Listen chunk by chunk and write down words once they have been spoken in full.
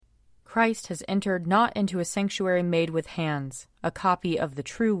Christ has entered not into a sanctuary made with hands, a copy of the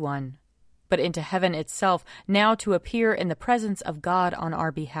true one, but into heaven itself, now to appear in the presence of God on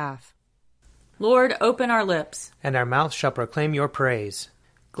our behalf. Lord, open our lips, and our mouth shall proclaim your praise.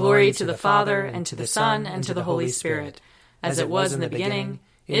 Glory to the Father, and to the Son, and to the Holy Spirit, as it was in the beginning,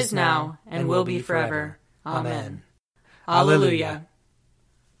 is now, and will be forever. Amen. Alleluia.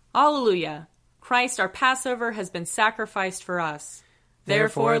 Alleluia. Christ our Passover has been sacrificed for us.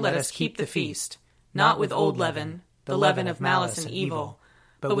 Therefore let us keep the feast, not with old leaven, the leaven of malice and evil,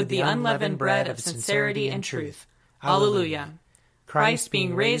 but with the unleavened bread of sincerity and truth. Alleluia. Christ,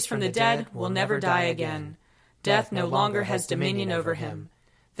 being raised from the dead, will never die again. Death no longer has dominion over him.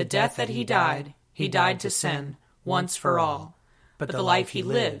 The death that he died to sin, once for all. But the life he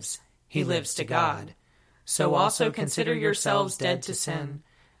lives to God. So also consider yourselves dead to sin,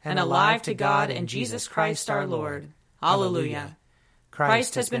 and alive to God in Jesus Christ our Lord. Alleluia.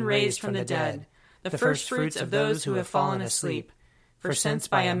 Christ has been raised from the dead, the firstfruits of those who have fallen asleep. For since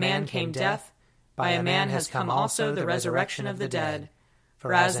by a man came death, by a man has come also the resurrection of the dead.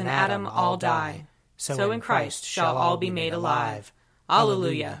 For as in Adam all die, so in Christ shall all be made alive.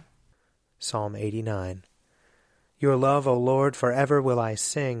 Alleluia. Psalm 89. Your love, O Lord, forever will I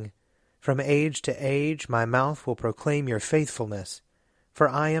sing. From age to age my mouth will proclaim your faithfulness. For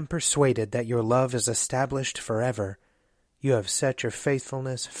I am persuaded that your love is established forever. You have set your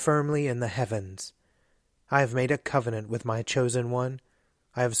faithfulness firmly in the heavens. I have made a covenant with my chosen one.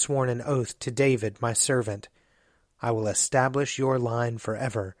 I have sworn an oath to David, my servant. I will establish your line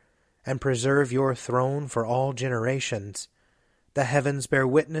forever, and preserve your throne for all generations. The heavens bear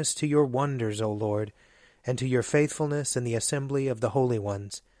witness to your wonders, O Lord, and to your faithfulness in the assembly of the holy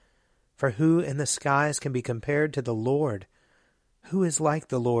ones. For who in the skies can be compared to the Lord? Who is like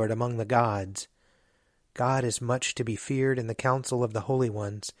the Lord among the gods? God is much to be feared in the council of the holy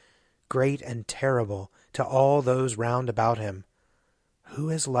ones, great and terrible to all those round about him. Who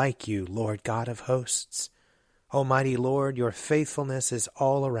is like you, Lord God of hosts? Almighty Lord, your faithfulness is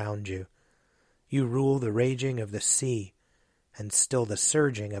all around you. You rule the raging of the sea, and still the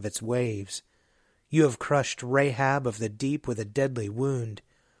surging of its waves. You have crushed Rahab of the deep with a deadly wound.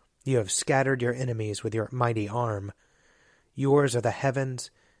 You have scattered your enemies with your mighty arm. Yours are the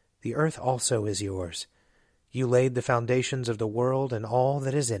heavens, the earth also is yours. You laid the foundations of the world and all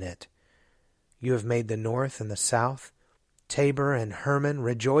that is in it. You have made the north and the south. Tabor and Hermon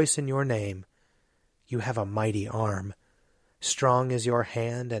rejoice in your name. You have a mighty arm. Strong is your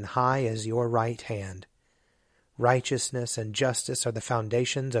hand, and high is your right hand. Righteousness and justice are the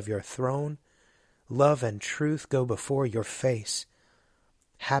foundations of your throne. Love and truth go before your face.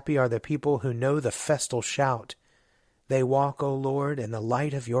 Happy are the people who know the festal shout. They walk, O Lord, in the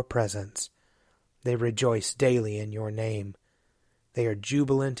light of your presence. They rejoice daily in your name. They are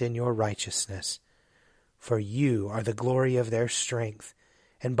jubilant in your righteousness. For you are the glory of their strength,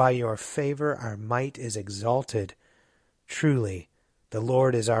 and by your favor our might is exalted. Truly, the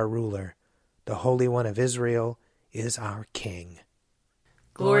Lord is our ruler. The Holy One of Israel is our King.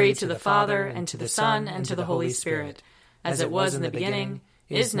 Glory to the Father, and to the Son, and to the Holy Spirit, as it was in the beginning,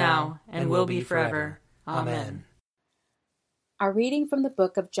 is now, and will be forever. Amen. Our reading from the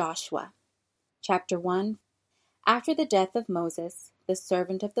book of Joshua, chapter 1. After the death of Moses, the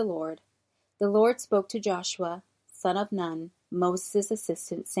servant of the Lord spoke to Joshua, son of Nun, Moses'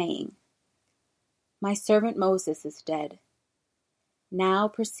 assistant, saying, My servant Moses is dead. Now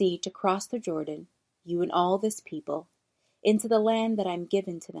proceed to cross the Jordan, you and all this people, into the land that I am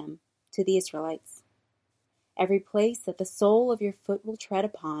given to them, to the Israelites. Every place that the sole of your foot will tread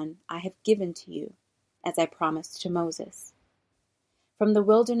upon, I have given to you, as I promised to Moses. From the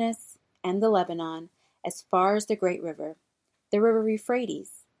wilderness and the Lebanon, as far as the great river, the river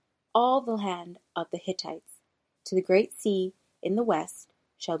Euphrates, all the land of the Hittites, to the great sea in the west,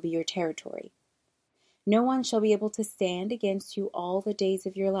 shall be your territory. No one shall be able to stand against you all the days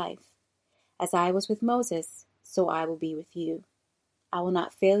of your life. As I was with Moses, so I will be with you. I will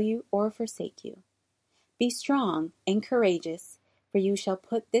not fail you or forsake you. Be strong and courageous, for you shall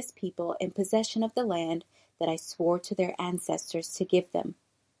put this people in possession of the land that I swore to their ancestors to give them.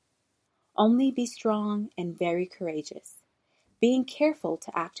 Only be strong and very courageous, being careful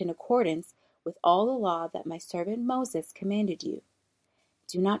to act in accordance with all the law that my servant Moses commanded you.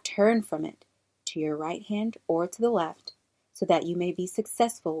 Do not turn from it, to your right hand or to the left, so that you may be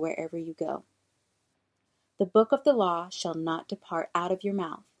successful wherever you go. The book of the law shall not depart out of your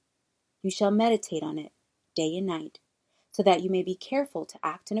mouth. You shall meditate on it day and night, so that you may be careful to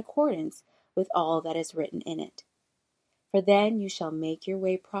act in accordance with all that is written in it. For then you shall make your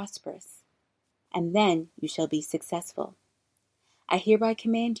way prosperous, and then you shall be successful. I hereby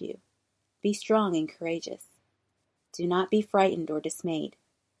command you, Be strong and courageous. Do not be frightened or dismayed,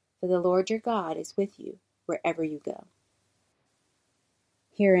 for the Lord your God is with you wherever you go."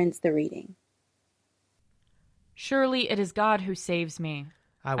 Here ends the reading. Surely it is God who saves me.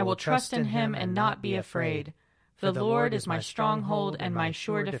 I will trust in him and not be afraid. For the Lord is my stronghold and my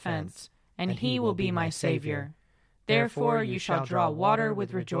sure defense, and he will be my Savior. Therefore you shall draw water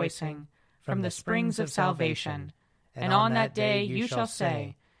with rejoicing from the springs of salvation. And on that day you shall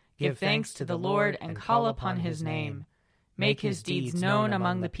say, "Give thanks to the Lord and call upon his name. Make his deeds known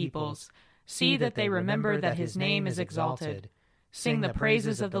among the peoples. See that they remember that his name is exalted. Sing the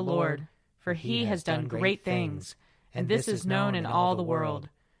praises of the Lord, for he has done great things, and this is known in all the world.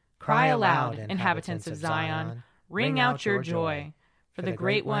 Cry aloud, inhabitants of Zion, ring out your joy, for the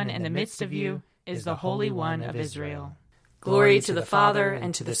great one in the midst of you is the Holy One of Israel." Glory to the Father,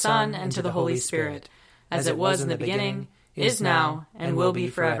 and to the Son, and to the Holy Spirit, as it was in the beginning, is now, and will be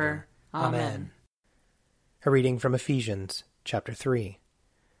forever. Amen. A reading from Ephesians, chapter 3.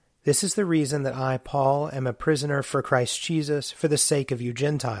 This is the reason that I, Paul, am a prisoner for Christ Jesus, for the sake of you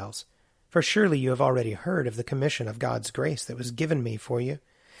Gentiles. For surely you have already heard of the commission of God's grace that was given me for you,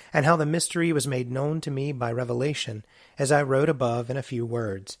 and how the mystery was made known to me by revelation, as I wrote above in a few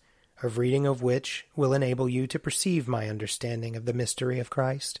words, of reading of which will enable you to perceive my understanding of the mystery of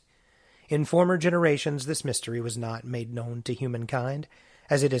Christ. In former generations this mystery was not made known to humankind,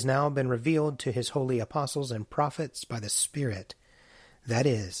 as it has now been revealed to his holy apostles and prophets by the Spirit. That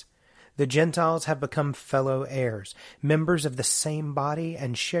is, the Gentiles have become fellow heirs, members of the same body,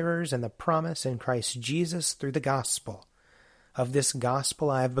 and sharers in the promise in Christ Jesus through the gospel. Of this gospel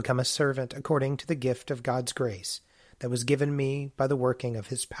I have become a servant according to the gift of God's grace that was given me by the working of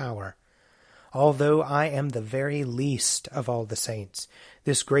his power. Although I am the very least of all the saints,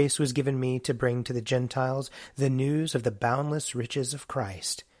 this grace was given me to bring to the Gentiles the news of the boundless riches of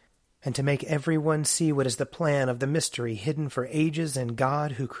Christ, and to make everyone see what is the plan of the mystery hidden for ages in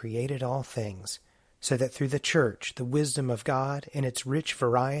God who created all things, so that through the church the wisdom of God in its rich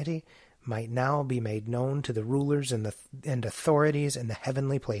variety might now be made known to the rulers and authorities in the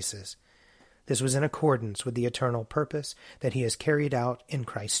heavenly places. This was in accordance with the eternal purpose that he has carried out in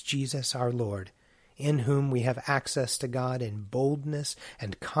Christ Jesus our Lord, in whom we have access to God in boldness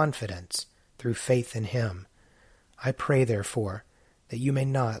and confidence through faith in him. I pray, therefore, that you may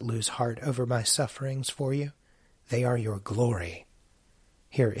not lose heart over my sufferings for you. They are your glory.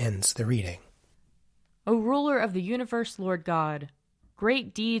 Here ends the reading. O ruler of the universe, Lord God,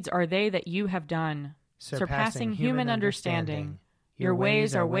 great deeds are they that you have done, surpassing human understanding. Your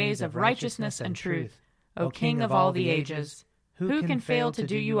ways are ways of righteousness and truth, O King of all the ages. Who can fail to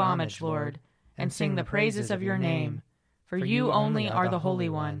do you homage, Lord, and sing the praises of your name? For you only are the Holy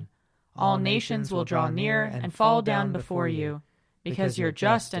One. All nations will draw near and fall down before you, because your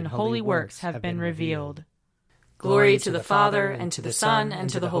just and holy works have been revealed. Glory to the Father, and to the Son, and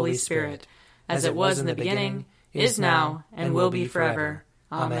to the Holy Spirit, as it was in the beginning, is now, and will be forever.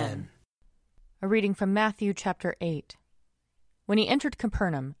 Amen. A reading from Matthew chapter 8. When he entered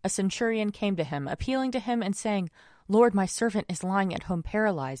Capernaum, a centurion came to him, appealing to him and saying, "Lord, my servant is lying at home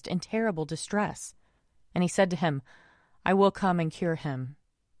paralyzed in terrible distress." And he said to him, "I will come and cure him."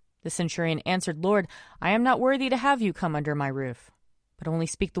 The centurion answered, "Lord, I am not worthy to have you come under my roof, but only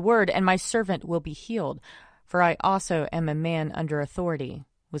speak the word, and my servant will be healed. For I also am a man under authority,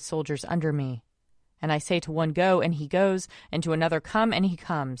 with soldiers under me. And I say to one, 'Go,' and he goes, and to another, 'Come,' and he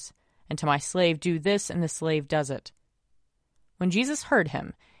comes, and to my slave, 'Do this,' and the slave does it." When Jesus heard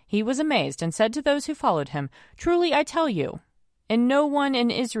him, he was amazed, and said to those who followed him, "Truly I tell you, in no one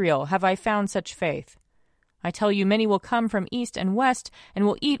in Israel have I found such faith. I tell you, many will come from east and west, and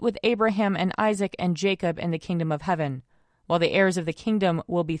will eat with Abraham and Isaac and Jacob in the kingdom of heaven, while the heirs of the kingdom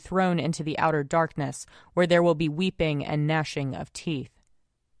will be thrown into the outer darkness, where there will be weeping and gnashing of teeth."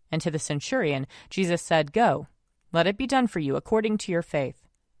 And to the centurion Jesus said, "Go, let it be done for you according to your faith."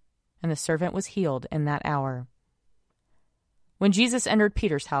 And the servant was healed in that hour. When Jesus entered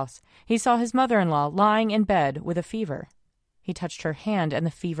Peter's house, he saw his mother-in-law lying in bed with a fever. He touched her hand, and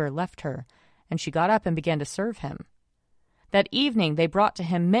the fever left her, and she got up and began to serve him. That evening they brought to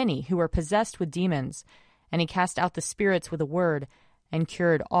him many who were possessed with demons, and he cast out the spirits with a word, and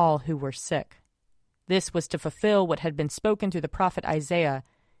cured all who were sick. This was to fulfill what had been spoken through the prophet Isaiah.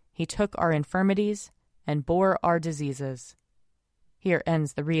 He took our infirmities and bore our diseases. Here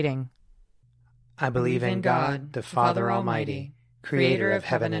ends the reading. I believe in God, the Father Almighty, creator of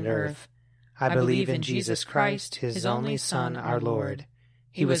heaven and earth. I believe in Jesus Christ, his only Son, our Lord.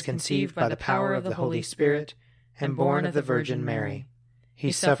 He was conceived by the power of the Holy Spirit and born of the Virgin Mary.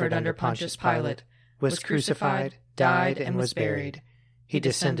 He suffered under Pontius Pilate, was crucified, died, and was buried. He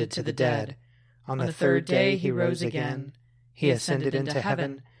descended to the dead. On the third day he rose again. He ascended into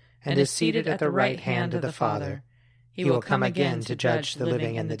heaven, and is seated at the right hand of the Father. He will come again to judge the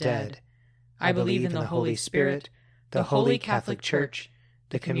living and the dead. I believe in the Holy Spirit, the Holy Catholic Church,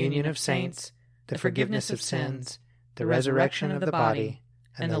 the communion of saints, the forgiveness of sins, the resurrection of the body,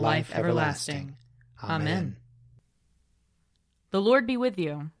 and the life everlasting. Amen. The Lord be with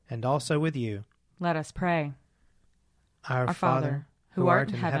you. And also with you. Let us pray. Our Father, who art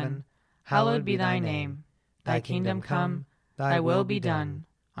in heaven, hallowed be thy name. Thy kingdom come, thy will be done,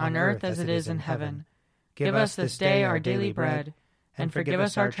 on earth as it is in heaven. Give us this day our daily bread, and forgive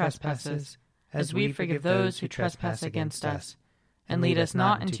us our trespasses, as we forgive those who trespass against us. And lead us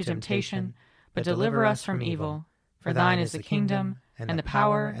not into temptation, but deliver us from evil. For thine is the kingdom, and the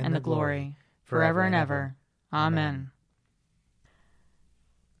power, and the glory, forever and ever. Amen.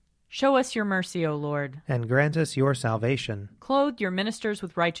 Show us your mercy, O Lord. And grant us your salvation. Clothe your ministers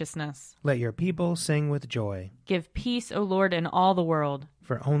with righteousness. Let your people sing with joy. Give peace, O Lord, in all the world.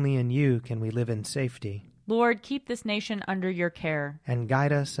 For only in you can we live in safety. Lord, keep this nation under your care. And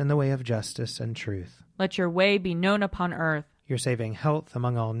guide us in the way of justice and truth. Let your way be known upon earth. Your saving health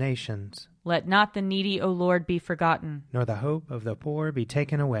among all nations. Let not the needy, O Lord, be forgotten. Nor the hope of the poor be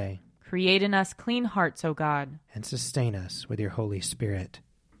taken away. Create in us clean hearts, O God. And sustain us with your Holy Spirit.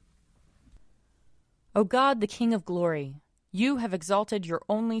 O God, the King of glory, you have exalted your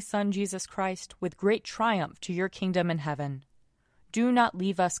only Son, Jesus Christ, with great triumph to your kingdom in heaven. Do not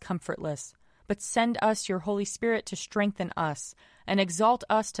leave us comfortless, but send us your Holy Spirit to strengthen us and exalt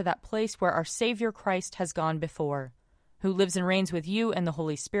us to that place where our Savior Christ has gone before, who lives and reigns with you and the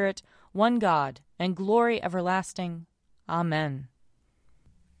Holy Spirit, one God, and glory everlasting. Amen.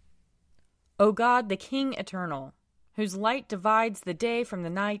 O God, the King eternal, whose light divides the day from the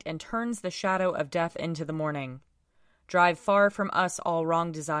night and turns the shadow of death into the morning. Drive far from us all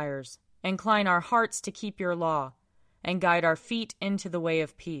wrong desires. Incline our hearts to keep your law, and guide our feet into the way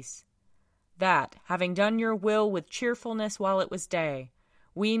of peace. That, having done your will with cheerfulness while it was day,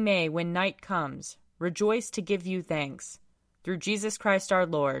 we may, when night comes, rejoice to give you thanks. Through Jesus Christ our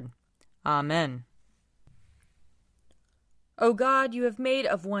Lord. Amen. O God, you have made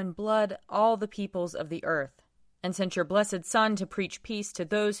of one blood all the peoples of the earth, and sent your blessed Son to preach peace to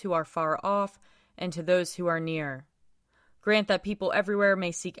those who are far off and to those who are near. Grant that people everywhere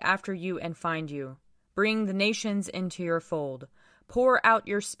may seek after you and find you. Bring the nations into your fold. Pour out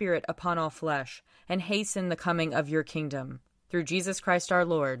your Spirit upon all flesh, and hasten the coming of your kingdom. Through Jesus Christ our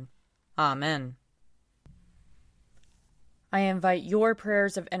Lord. Amen. I invite your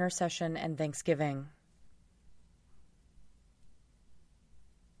prayers of intercession and thanksgiving.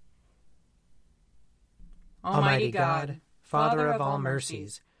 Almighty God, Father of all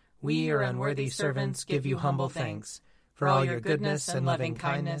mercies, we, your unworthy servants, give you humble thanks for all your goodness and loving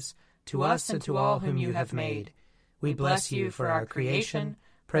kindness to us and to all whom you have made. We bless you for our creation,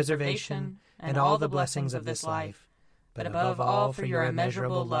 preservation, and all the blessings of this life, but above all for your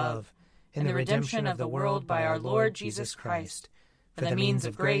immeasurable love in the redemption of the world by our Lord Jesus Christ, for the means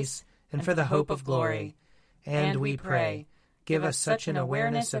of grace and for the hope of glory. And we pray, give us such an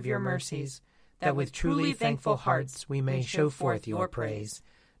awareness of your mercies that with truly thankful hearts we may show forth your praise,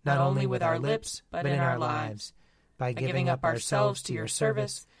 not only with our lips, but in our lives, by giving up ourselves to your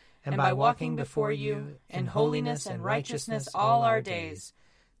service, and by walking before you in holiness and righteousness all our days,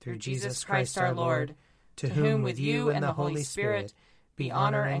 through Jesus Christ our Lord, to whom with you and the Holy Spirit be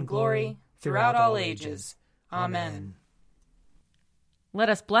honor and glory throughout all ages. Amen. Let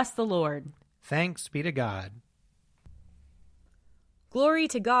us bless the Lord. Thanks be to God. Glory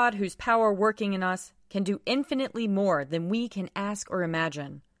to God, whose power working in us can do infinitely more than we can ask or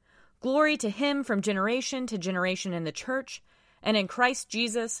imagine. Glory to him from generation to generation in the church and in Christ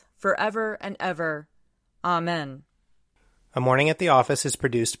Jesus forever and ever. Amen. A Morning at the Office is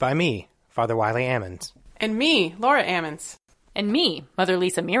produced by me, Father Wiley Ammons. And me, Laura Ammons. And me, Mother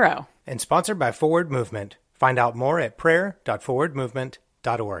Lisa Meirow. And sponsored by Forward Movement. Find out more at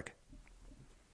prayer.forwardmovement.org.